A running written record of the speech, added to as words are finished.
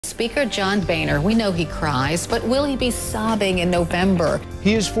Speaker John Boehner, we know he cries, but will he be sobbing in November?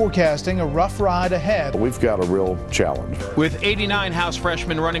 He is forecasting a rough ride ahead. We've got a real challenge. With 89 House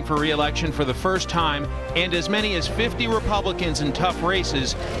freshmen running for re-election for the first time and as many as 50 Republicans in tough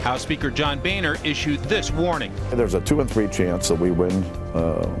races, House Speaker John Boehner issued this warning. There's a 2 in 3 chance that we win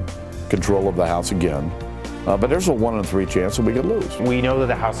control of the House again. But there's a 1 in 3 chance that we could lose. We know that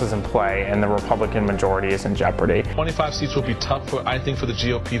the House is in play and the Republican majority is in jeopardy. 25 seats will be tough, I think, for the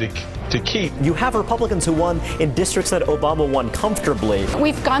GOP to keep. You have Republicans who won in districts that Obama won comfortably.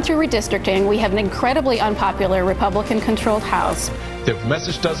 We've gone through redistricting. We have an incredibly unpopular Republican-controlled House. If their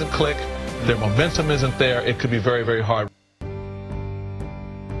message doesn't click, their momentum isn't there, it could be very, very hard.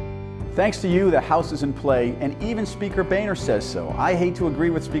 Thanks to you, the House is in play, and even Speaker Boehner says so. I hate to agree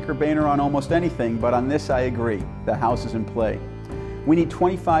with Speaker Boehner on almost anything, but on this I agree. The House is in play. We need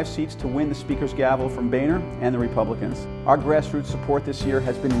 25 seats to win the Speaker's gavel from Boehner and the Republicans. Our grassroots support this year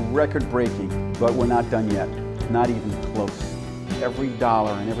has been record-breaking, but we're not done yet. Not even close. Every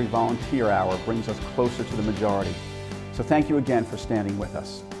dollar and every volunteer hour brings us closer to the majority. So thank you again for standing with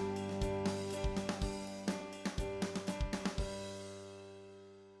us.